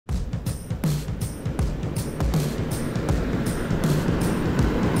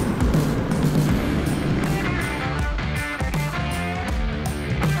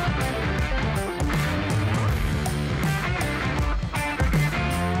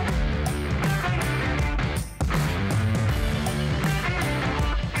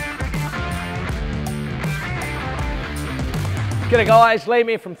G'day guys, Liam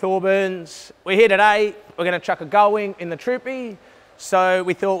here from Thorburns. We're here today, we're going to chuck a Gullwing in the Troopy. So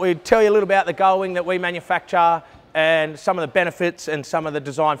we thought we'd tell you a little about the Gullwing that we manufacture and some of the benefits and some of the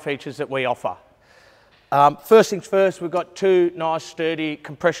design features that we offer. First things first, we've got two nice sturdy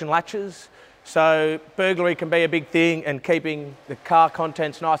compression latches. So burglary can be a big thing and keeping the car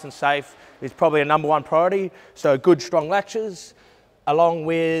contents nice and safe is probably a #1 priority. So good strong latches along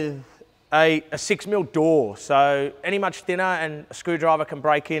with a 6mm door, so any much thinner and a screwdriver can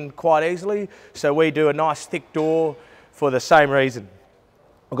break in quite easily. So we do a nice thick door for the same reason.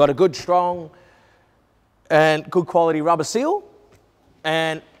 We've got a good strong and good quality rubber seal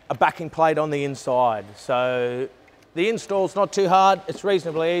and a backing plate on the inside. So the install's not too hard, it's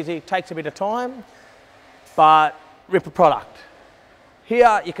reasonably easy, it takes a bit of time, but ripper product.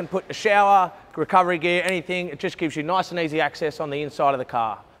 Here you can put a shower, recovery gear, anything, it just gives you nice and easy access on the inside of the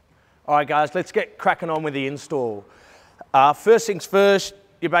car. All right guys, let's get cracking on with the install. First things first,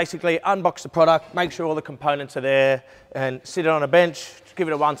 you basically unbox the product, make sure all the components are there and sit it on a bench, give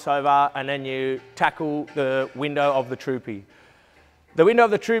it a once over and then you tackle the window of the Troopy. The window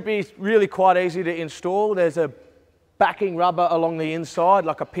of the Troopy is really quite easy to install. There's a backing rubber along the inside,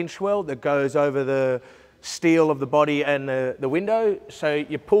 like a pinch weld that goes over the steel of the body and the window. So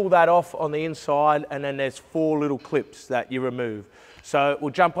you pull that off on the inside and then there's 4 little clips that you remove. So we'll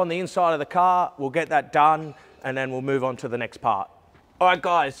jump on the inside of the car, we'll get that done, and then we'll move on to the next part. All right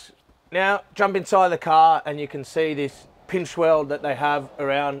guys, now jump inside the car and you can see this pinch weld that they have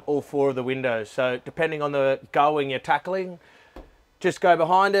around all 4 of the windows. So depending on the Gullwing you're tackling, just go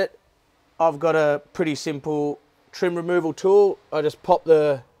behind it. I've got a pretty simple trim removal tool. I just pop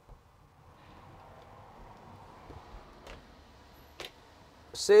the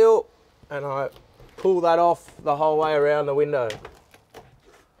seal and I pull that off the whole way around the window.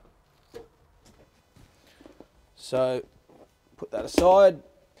 So put that aside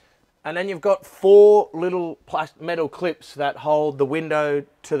and then you've got 4 little metal clips that hold the window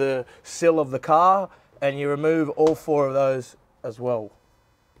to the sill of the car and you remove all 4 of those as well.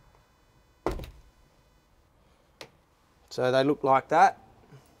 So they look like that.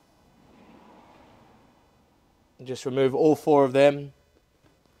 And just remove all 4 of them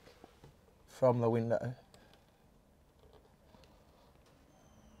from the window.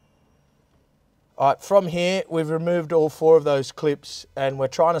 All right, from here, we've removed all 4 of those clips and we're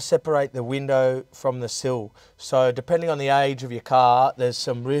trying to separate the window from the sill. So depending on the age of your car, there's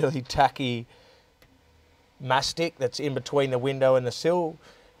some really tacky mastic that's in between the window and the sill,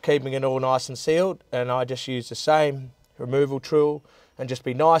 keeping it all nice and sealed. And I just use the same removal tool and just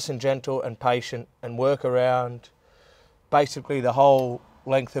be nice and gentle and patient and work around basically the whole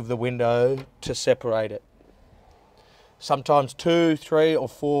length of the window to separate it. Sometimes 2, 3 or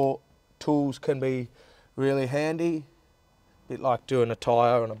 4 tools can be really handy, a bit like doing a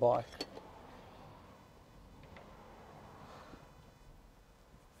tyre on a bike.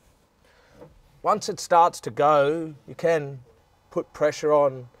 Once it starts to go, you can put pressure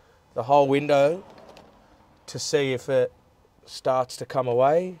on the whole window to see if it starts to come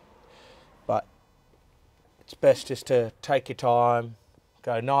away, but it's best just to take your time,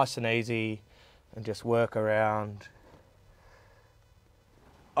 go nice and easy and just work around.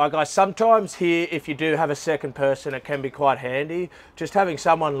 Alright guys, sometimes here if you do have a second person it can be quite handy. Just having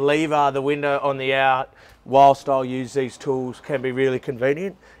someone lever the window on the out whilst I'll use these tools can be really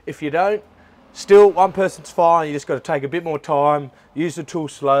convenient. If you don't, still one person's fine, you just got to take a bit more time, use the tool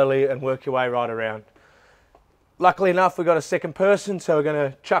slowly and work your way right around. Luckily enough we've got a second person, so we're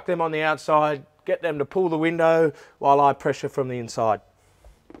going to chuck them on the outside, get them to pull the window while I pressure from the inside.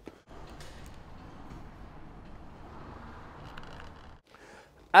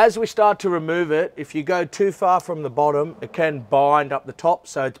 As we start to remove it, if you go too far from the bottom, it can bind up the top,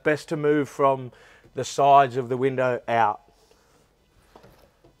 so it's best to move from the sides of the window out.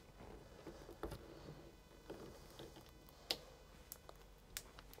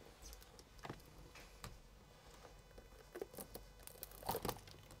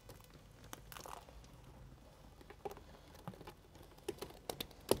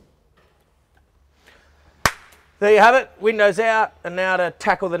 There you have it, windows out, and now to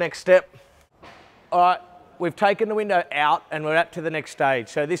tackle the next step. All right, we've taken the window out and we're up to the next stage.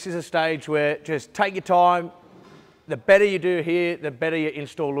 So this is a stage where just take your time. The better you do here, the better your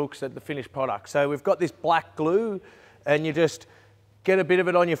install looks at the finished product. So we've got this black glue and you just get a bit of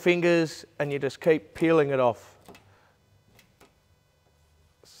it on your fingers and you just keep peeling it off.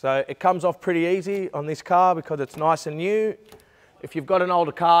 So it comes off pretty easy on this car because it's nice and new. If you've got an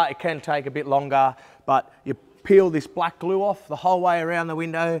older car, it can take a bit longer, but you peel this black glue off the whole way around the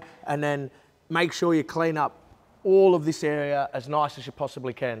window and then make sure you clean up all of this area as nice as you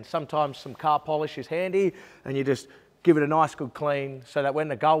possibly can. Sometimes some car polish is handy and you just give it a nice good clean so that when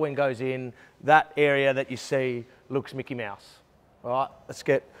the Gullwing goes in, that area that you see looks Mickey Mouse. All right, let's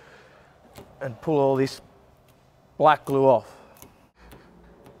get and pull all this black glue off.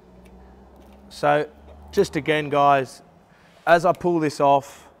 So just again, guys, as I pull this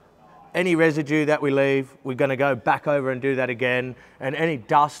off, any residue that we leave, we're going to go back over and do that again. And any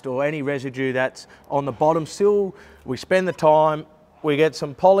dust or any residue that's on the bottom sill, we spend the time, we get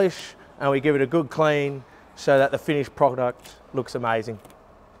some polish and we give it a good clean so that the finished product looks amazing.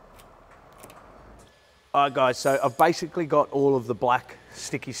 All right guys, so I've basically got all of the black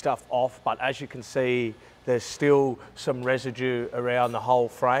sticky stuff off, but as you can see, there's still some residue around the whole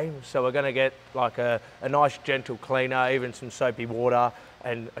frame. So we're gonna get like a nice gentle cleaner, even some soapy water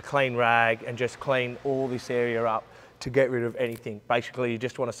and a clean rag, and just clean all this area up to get rid of anything. Basically, you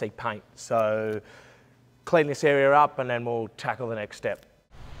just wanna see paint. So clean this area up and then we'll tackle the next step.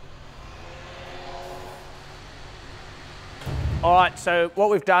 All right, so what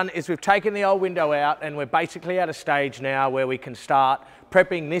we've done is we've taken the old window out and we're basically at a stage now where we can start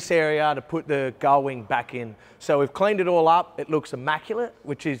prepping this area to put the Gullwing back in. So we've cleaned it all up. It looks immaculate,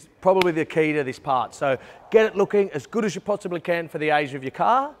 which is probably the key to this part. So get it looking as good as you possibly can for the age of your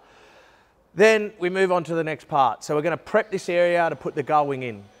car. Then we move on to the next part. So we're gonna prep this area to put the Gullwing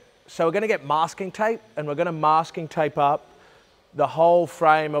in. So we're gonna get masking tape and we're gonna masking tape up the whole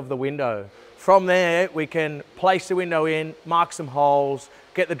frame of the window. From there, we can place the window in, mark some holes,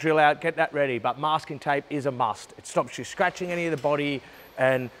 get the drill out, get that ready. But masking tape is a must. It stops you scratching any of the body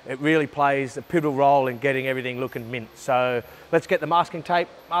and it really plays a pivotal role in getting everything looking mint. So let's get the masking tape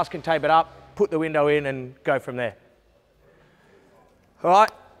it up, put the window in and go from there. All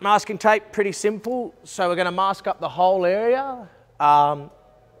right, masking tape, pretty simple. So we're gonna mask up the whole area.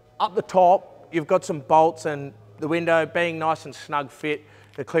 Up the top, you've got some bolts and the window being nice and snug fit,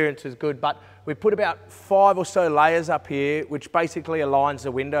 the clearance is good, but we put about 5 or so layers up here, which basically aligns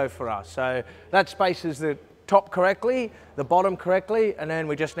the window for us. So that spaces the top correctly, the bottom correctly, and then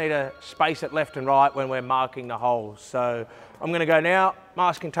we just need to space it left and right when we're marking the holes. So I'm gonna go now,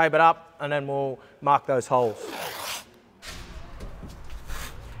 masking tape it up, and then we'll mark those holes.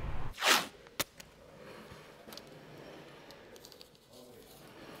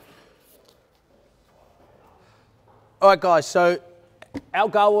 All right guys, so our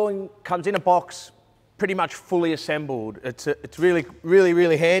Gullwing comes in a box pretty much fully assembled. It's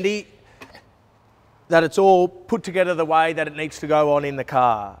really handy that it's all put together the way that it needs to go on in the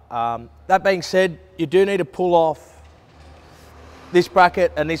car. That being said, you do need to pull off this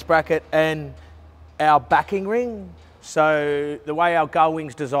bracket and our backing ring. So the way our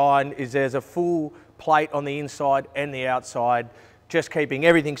Gullwing's designed is there's a full plate on the inside and the outside, just keeping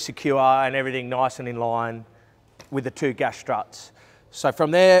everything secure and everything nice and in line with the 2 gas struts. So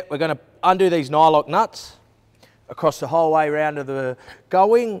from there, we're going to undo these nylock nuts across the whole way around to the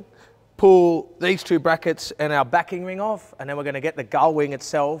Gullwing, pull these 2 brackets and our backing ring off, and then we're going to get the Gullwing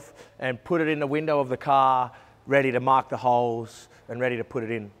itself and put it in the window of the car, ready to mark the holes and ready to put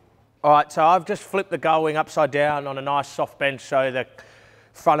it in. All right, so I've just flipped the Gullwing upside down on a nice soft bench so the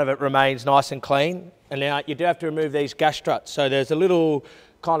front of it remains nice and clean. And now you do have to remove these gas struts. So there's a little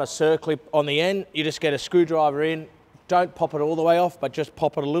kind of circlip on the end. You just get a screwdriver in. Don't pop it all the way off, but just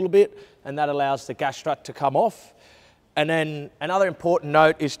pop it a little bit, and that allows the gas strut to come off. And then another important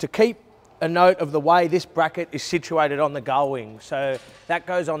note is to keep a note of the way this bracket is situated on the Gullwing. So that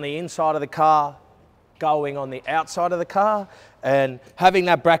goes on the inside of the car, Gullwing on the outside of the car, and having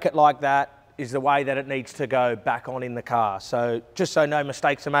that bracket like that is the way that it needs to go back on in the car. So just so no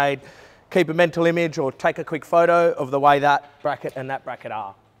mistakes are made, keep a mental image or take a quick photo of the way that bracket and that bracket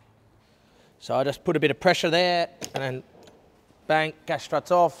are. So I just put a bit of pressure there and then bang, gas struts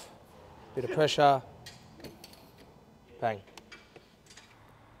off, bit of pressure, bang.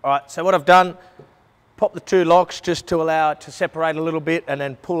 All right, so what I've done, pop the 2 locks just to allow it to separate a little bit and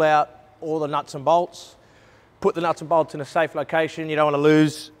then pull out all the nuts and bolts. Put the nuts and bolts in a safe location, you don't want to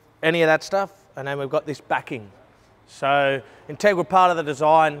lose any of that stuff. And then we've got this backing. So integral part of the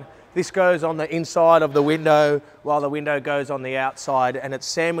design, this goes on the inside of the window while the window goes on the outside, and it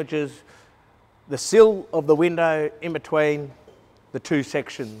sandwiches the sill of the window in between the 2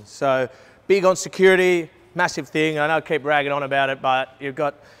 sections. So big on security, massive thing. I know I keep ragging on about it, but you've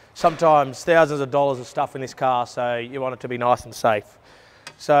got sometimes thousands of dollars of stuff in this car, so you want it to be nice and safe.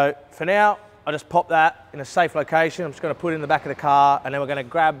 So for now, I just pop that in a safe location. I'm just going to put it in the back of the car, and then we're going to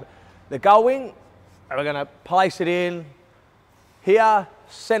grab the Gullwing and we're going to place it in here,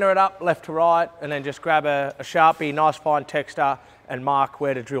 center it up left to right, and then just grab a Sharpie, nice fine texture, and mark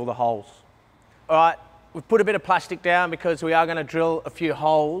where to drill the holes. All right, we've put a bit of plastic down because we are going to drill a few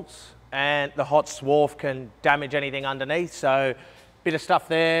holes and the hot swarf can damage anything underneath. So a bit of stuff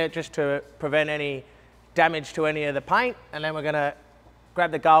there just to prevent any damage to any of the paint. And then we're going to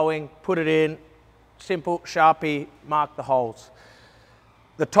grab the Gullwing, put it in, simple Sharpie, mark the holes.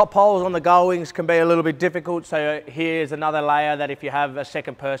 The top holes on the Gullwings can be a little bit difficult. So here's another layer that if you have a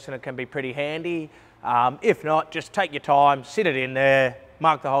second person, it can be pretty handy. If not, just take your time, sit it in there,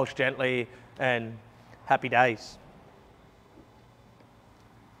 mark the holes gently, and happy days.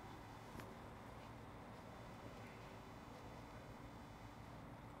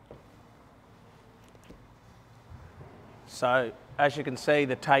 So as you can see,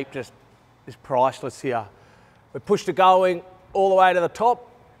 the tape just is priceless here. We push the Gullwing all the way to the top.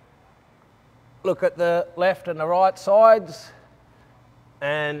 Look at the left and the right sides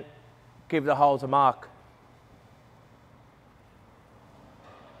and give the holes a mark.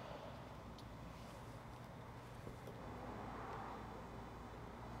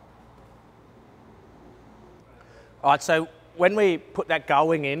 All right, so when we put that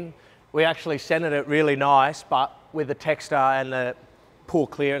Gullwing in, we actually centered it really nice, but with the texture and the poor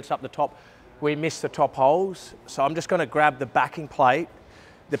clearance up the top, we missed the top holes. So I'm just going to grab the backing plate.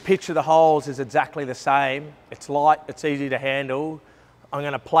 The pitch of the holes is exactly the same. It's light, it's easy to handle. I'm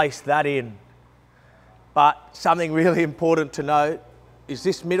going to place that in. But something really important to note is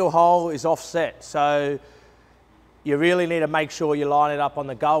this middle hole is offset. So you really need to make sure you line it up on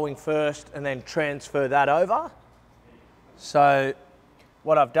the Gullwing first and then transfer that over. So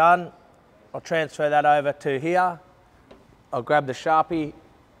what I've done, I'll transfer that over to here. I'll grab the Sharpie,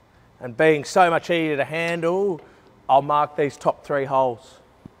 and being so much easier to handle, I'll mark these top 3 holes.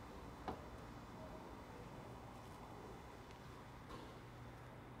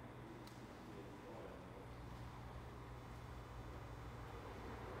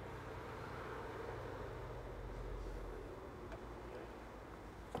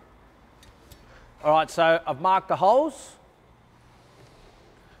 All right, so I've marked the holes.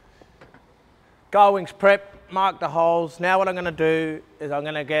 Gullwings prep, mark the holes. Now what I'm going to do is I'm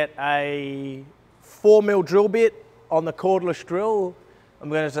going to get a 4mm drill bit on the cordless drill. I'm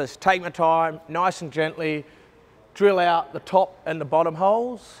going to just take my time, nice and gently, drill out the top and the bottom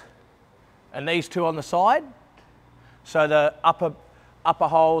holes, and these 2 on the side. So the upper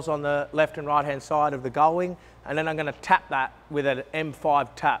holes on the left and right hand side of the Gullwing, and then I'm going to tap that with an M5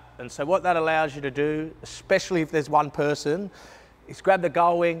 tap. And so what that allows you to do, especially if there's one person, is grab the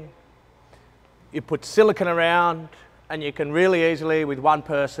Gullwing, you put silicone around, and you can really easily, with one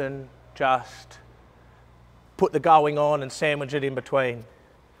person, just put the Gullwing on and sandwich it in between.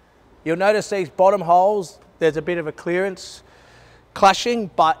 You'll notice these bottom holes, there's a bit of a clearance clashing,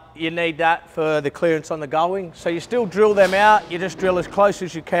 but you need that for the clearance on the Gullwing. So you still drill them out, you just drill as close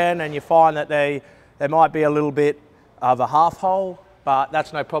as you can, and you find that they might be a little bit of a half hole, but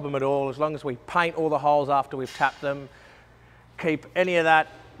that's no problem at all. As long as we paint all the holes after we've tapped them, keep any of that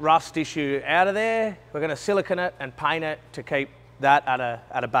rust issue out of there. We're going to silicone it and paint it to keep that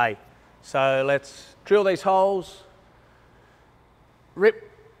at a bay. So let's drill these holes, rip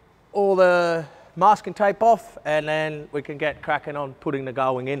all the masking tape off, and then we can get cracking on putting the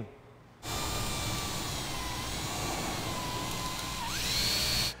Gullwing in.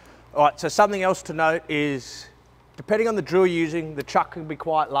 All right, so something else to note is, depending on the drill you're using, the chuck can be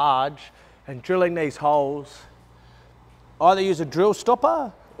quite large, and drilling these holes, either use a drill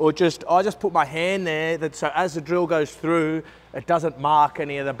stopper or I just put my hand there, so as the drill goes through, it doesn't mark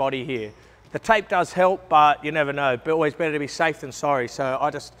any of the body here. The tape does help, but you never know. But always better to be safe than sorry. So I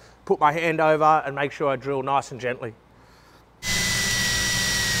just put my hand over and make sure I drill nice and gently.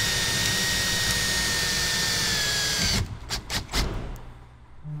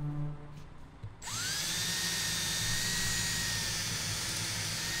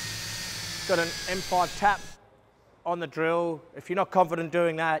 Got an M5 tap on the drill. If you're not confident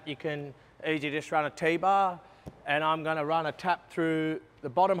doing that, you can easily just run a T-bar, and I'm going to run a tap through the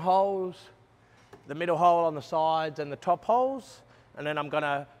bottom holes, the middle hole on the sides, and the top holes, and then I'm going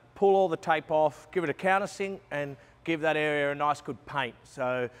to pull all the tape off, give it a countersink, and give that area a nice good paint.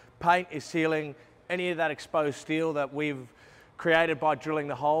 So paint is sealing any of that exposed steel that we've created by drilling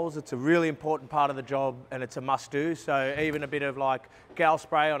the holes. It's a really important part of the job, and it's a must do. So even a bit of like gal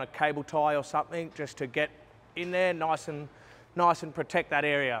spray on a cable tie or something, just to get in there nice and protect that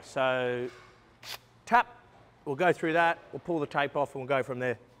area. So tap, we'll go through that, we'll pull the tape off, and we'll go from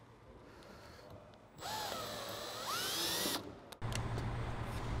there.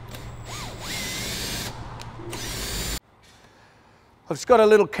 I've just got a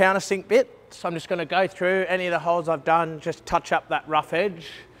little countersink bit, so I'm just going to go through any of the holes I've done, just touch up that rough edge.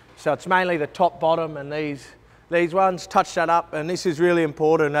 So it's mainly the top, bottom, and these ones. Touch that up, and this is really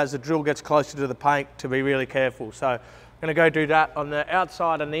important as the drill gets closer to the paint to be really careful. So I'm going to go do that on the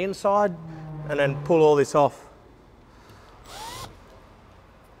outside and the inside, and then pull all this off.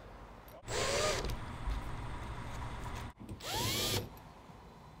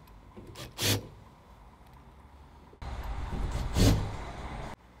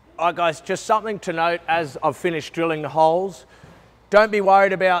 Alright guys, just something to note as I've finished drilling the holes. Don't be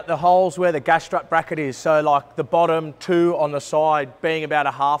worried about the holes where the gas strut bracket is. So like the bottom two on the side being about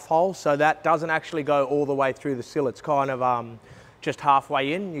a half hole. So that doesn't actually go all the way through the sill. It's kind of just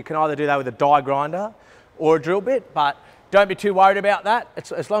halfway in. You can either do that with a die grinder or a drill bit, but don't be too worried about that.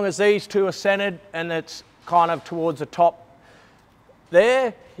 It's, as long as these two are centered and it's kind of towards the top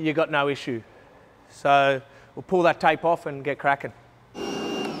there, you got no issue. So we'll pull that tape off and get cracking.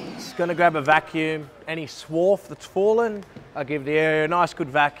 Going to grab a vacuum, any swarf that's fallen, I'll give the area a nice good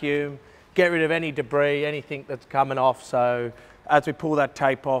vacuum, get rid of any debris, anything that's coming off, so as we pull that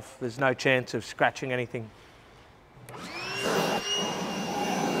tape off, there's no chance of scratching anything.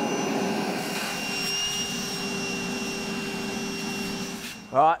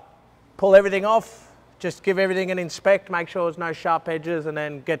 Alright, pull everything off, just give everything an inspect, make sure there's no sharp edges, and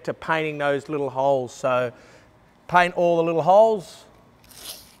then get to painting those little holes. So paint all the little holes.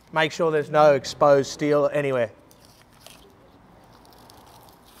 Make sure there's no exposed steel anywhere.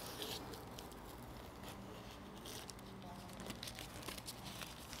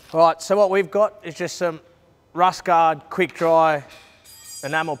 All right, so what we've got is just some rust guard, quick dry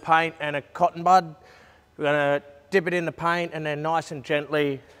enamel paint and a cotton bud. We're gonna dip it in the paint and then nice and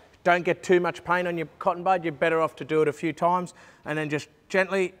gently, don't get too much paint on your cotton bud, you're better off to do it a few times, and then just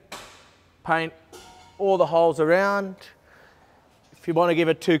gently paint all the holes around. If you want to give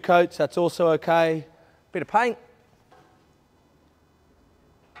it 2 coats, that's also okay. Bit of paint.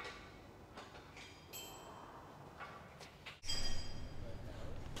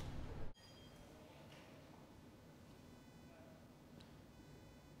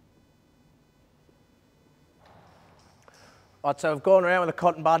 Right, so I've gone around with a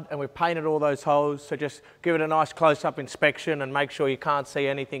cotton bud and we've painted all those holes. So just give it a nice close-up inspection and make sure you can't see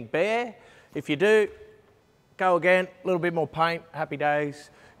anything bare. If you do, go again, a little bit more paint, happy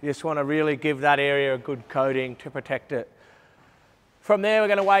days. You just want to really give that area a good coating to protect it. From there, we're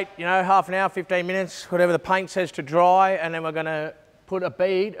going to wait, half an hour, 15 minutes, whatever the paint says to dry, and then we're going to put a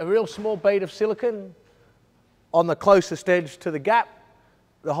bead, a real small bead of silicone on the closest edge to the gap,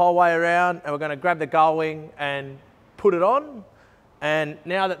 the whole way around, and we're going to grab the Gullwing and put it on. And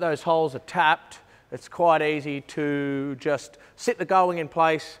now that those holes are tapped, it's quite easy to just sit the Gullwing in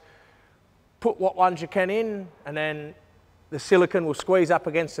place, put what ones you can in, and then the silicone will squeeze up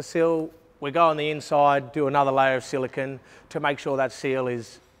against the sill. We go on the inside, do another layer of silicone to make sure that seal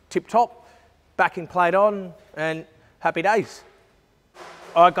is tip-top, backing plate on, and happy days.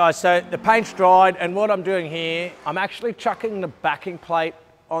 All right guys, so the paint's dried, and what I'm doing here, I'm actually chucking the backing plate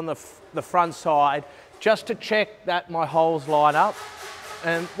on the front side just to check that my holes line up.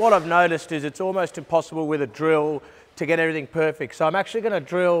 And what I've noticed is it's almost impossible with a drill to get everything perfect. So I'm actually going to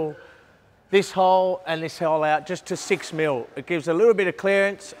drill this hole and this hole out just to 6 mil. It gives a little bit of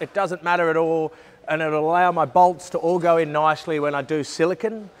clearance, it doesn't matter at all, and it'll allow my bolts to all go in nicely when I do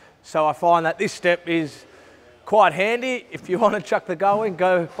silicone. So I find that this step is quite handy. If you want to chuck the Gullwing,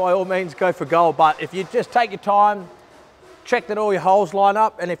 go, by all means, go for gold. But if you just take your time, check that all your holes line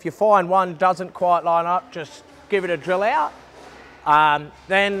up, and if you find one doesn't quite line up, just give it a drill out.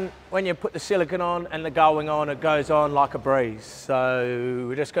 Then when you put the silicone on and the Gullwing on, it goes on like a breeze. So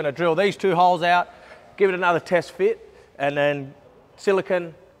we're just going to drill these 2 holes out, give it another test fit, and then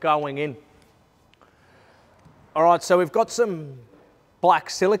silicone, Gullwing in. All right, so we've got some black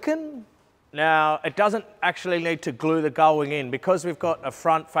silicone. Now, it doesn't actually need to glue the Gullwing in because we've got a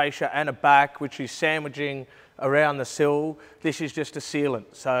front fascia and a back, which is sandwiching around the sill. This is just a sealant.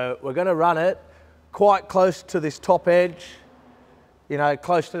 So we're going to run it quite close to this top edge,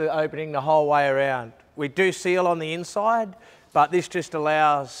 close to the opening the whole way around. We do seal on the inside, but this just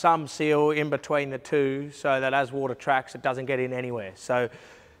allows some seal in between the two so that as water tracks, it doesn't get in anywhere. So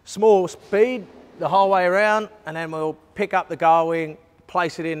small speed the whole way around, and then we'll pick up the Gullwing,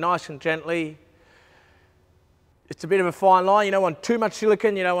 place it in nice and gently. It's a bit of a fine line. You don't want too much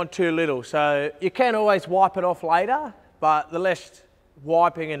silicone, you don't want too little. So you can always wipe it off later, but the less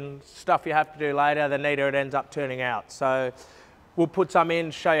wiping and stuff you have to do later, the neater it ends up turning out. So we'll put some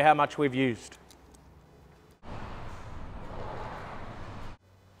in, show you how much we've used.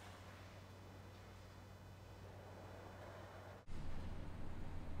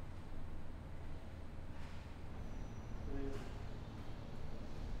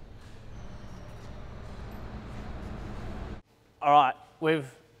 All right, we've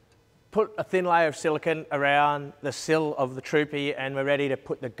put a thin layer of silicone around the sill of the Troopy and we're ready to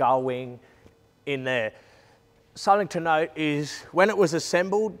put the Gullwing in there. Something to note is when it was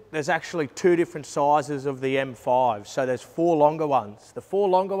assembled, there's actually 2 different sizes of the M5. So there's 4 longer ones. The 4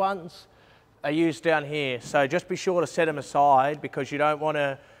 longer ones are used down here. So just be sure to set them aside because you don't want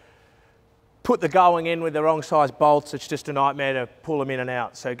to put the Gullwing in with the wrong size bolts. It's just a nightmare to pull them in and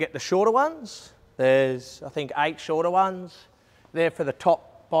out. So get the shorter ones. There's, I think, 8 shorter ones. They're for the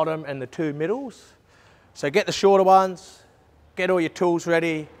top, bottom and the 2 middles. So get the shorter ones, get all your tools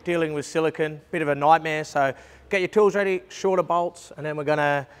ready. Dealing with silicone, bit of a nightmare. So get your tools ready, shorter bolts, and then we're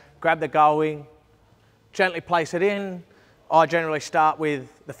gonna grab the Gullwing, gently place it in. I generally start with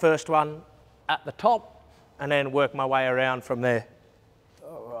the first one at the top and then work my way around from there.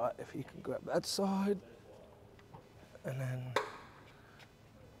 All right, if you can grab that side, and then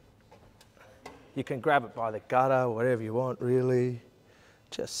you can grab it by the gutter, whatever you want really.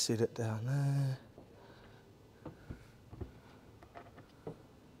 Just sit it down there.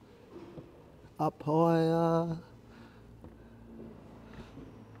 Up higher.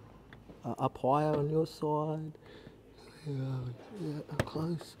 Up higher on your side. Yeah,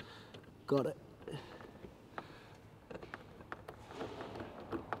 close. Got it.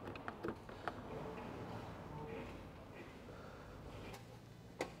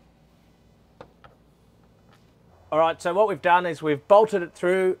 All right, so what we've done is we've bolted it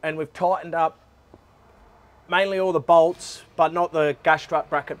through and we've tightened up mainly all the bolts, but not the gas strut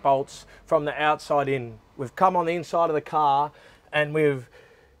bracket bolts from the outside in. We've come on the inside of the car and we're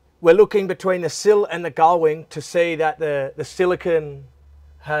looking between the sill and the Gullwing to see that the silicone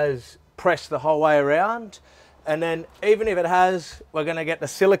has pressed the whole way around. And then even if it has, we're gonna get the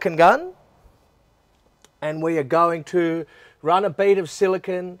silicone gun and we are going to run a bead of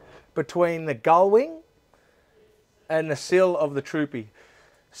silicone between the Gullwing and the sill of the Troopy.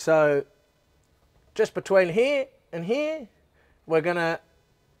 So just between here and here, we're gonna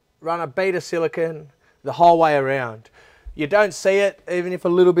run a bead of silicone the whole way around. You don't see it, even if a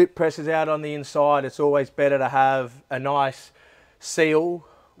little bit presses out on the inside, it's always better to have a nice seal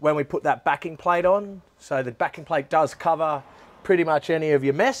when we put that backing plate on. So the backing plate does cover pretty much any of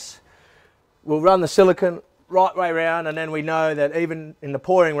your mess. We'll run the silicone right way around and then we know that even in the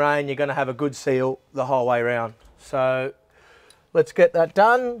pouring rain, you're gonna have a good seal the whole way around. So let's get that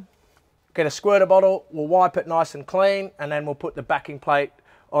done. Get a squirter bottle, we'll wipe it nice and clean and then we'll put the backing plate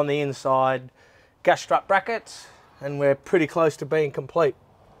on the inside, gas strut brackets, and we're pretty close to being complete.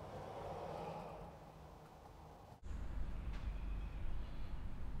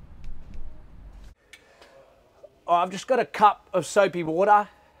 I've just got a cup of soapy water.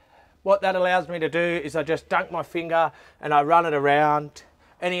 What that allows me to do is I just dunk my finger and I run it around.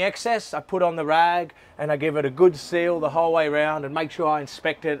 Any excess I put on the rag and I give it a good seal the whole way around and make sure I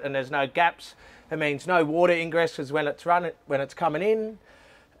inspect it and there's no gaps. It means no water ingresses when it's coming in,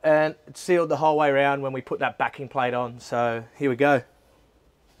 and it's sealed the whole way around when we put that backing plate on. So here we go.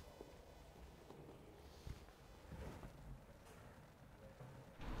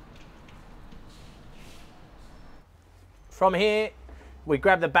 From here, we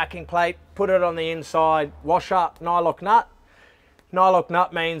grab the backing plate, put it on the inside washer, nylock nut. Nylock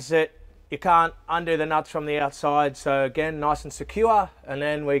nut means that you can't undo the nuts from the outside, so again, nice and secure. And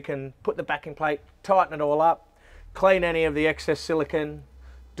then we can put the backing plate, tighten it all up, clean any of the excess silicone,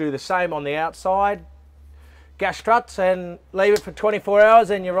 do the same on the outside, gas struts, and leave it for 24 hours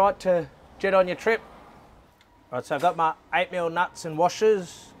and you're right to jet on your trip. Right, so I've got my 8mm nuts and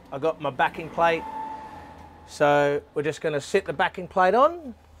washers, I've got my backing plate. So we're just going to sit the backing plate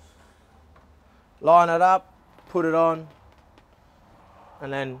on, line it up, put it on,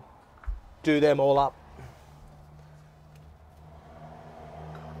 and then do them all up.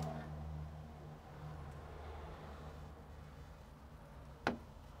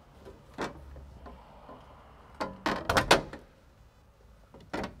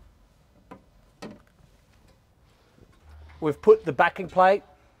 We've put the backing plate,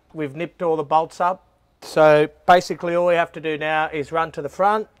 we've nipped all the bolts up. So basically all we have to do now is run to the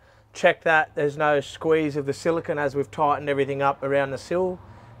front, check that there's no squeeze of the silicone as we've tightened everything up around the sill,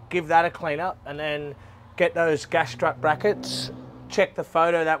 give that a clean up, and then get those gas strut brackets, check the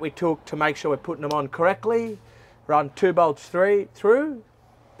photo that we took to make sure we're putting them on correctly, run 2 bolts through.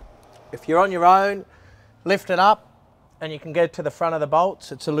 If you're on your own, lift it up and you can get to the front of the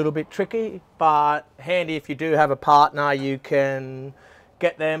bolts. It's a little bit tricky, but handy if you do have a partner, you can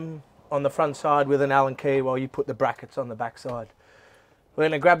get them on the front side with an Allen key while you put the brackets on the back side. We're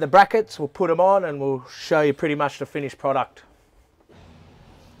going to grab the brackets, we'll put them on and we'll show you pretty much the finished product.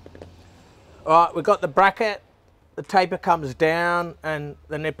 All right, we've got the bracket, the taper comes down and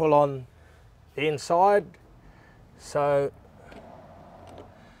the nipple on the inside. So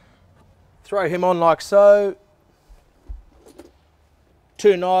throw him on like so.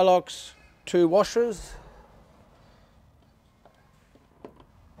 2 nylocks, 2 washers.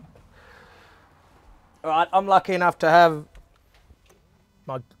 All right, I'm lucky enough to have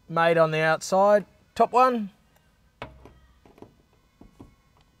my mate on the outside, top one.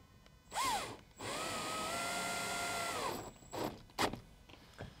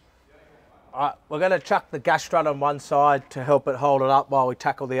 All right, we're going to chuck the gas strut on one side to help it hold it up while we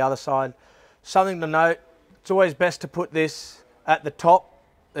tackle the other side. Something to note, it's always best to put this at the top.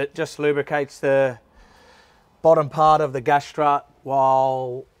 It just lubricates the bottom part of the gas strut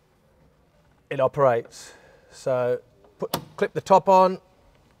while it operates. So clip the top on,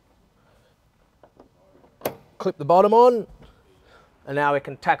 clip the bottom on, and now we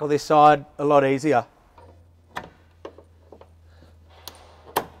can tackle this side a lot easier.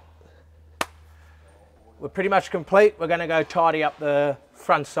 We're pretty much complete. We're going to go tidy up the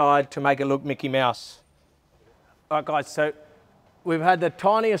front side to make it look Mickey Mouse. All right guys, so we've had the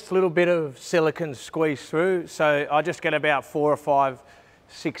tiniest little bit of silicone squeezed through, so I just get about 4 or 5,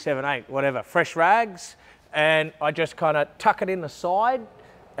 6, 7, 8, whatever, fresh rags, and I just kind of tuck it in the side,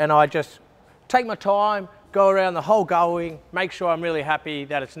 and I just take my time, go around the whole Gullwing, make sure I'm really happy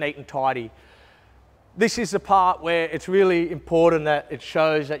that it's neat and tidy. This is the part where it's really important that it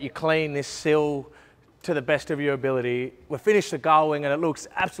shows that you clean this sill to the best of your ability. We've finished the Gullwing and it looks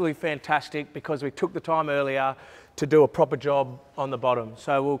absolutely fantastic because we took the time earlier to do a proper job on the bottom.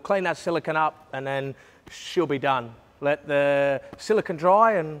 So we'll clean that silicone up and then she'll be done. Let the silicone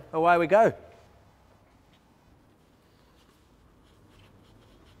dry and away we go.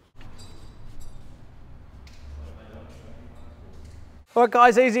 All right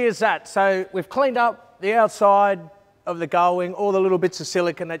guys, easy as that. So we've cleaned up the outside of the Gullwing, all the little bits of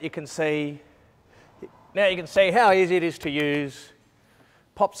silicone that you can see. Now you can see how easy it is to use.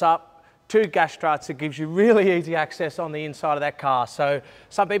 Pops up, 2 gas struts. It gives you really easy access on the inside of that car. So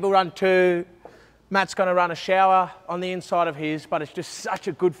some people run 2. Matt's going to run a shower on the inside of his, but it's just such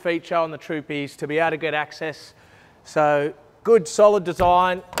a good feature on the Troopies to be able to get access. So good, solid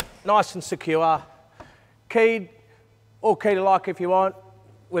design, nice and secure. Keyed, all key to lock if you want,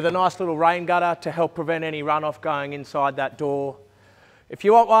 with a nice little rain gutter to help prevent any runoff going inside that door. If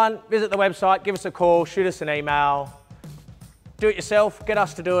you want one, visit the website, give us a call, shoot us an email. Do it yourself, get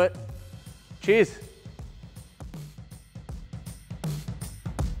us to do it. Cheers.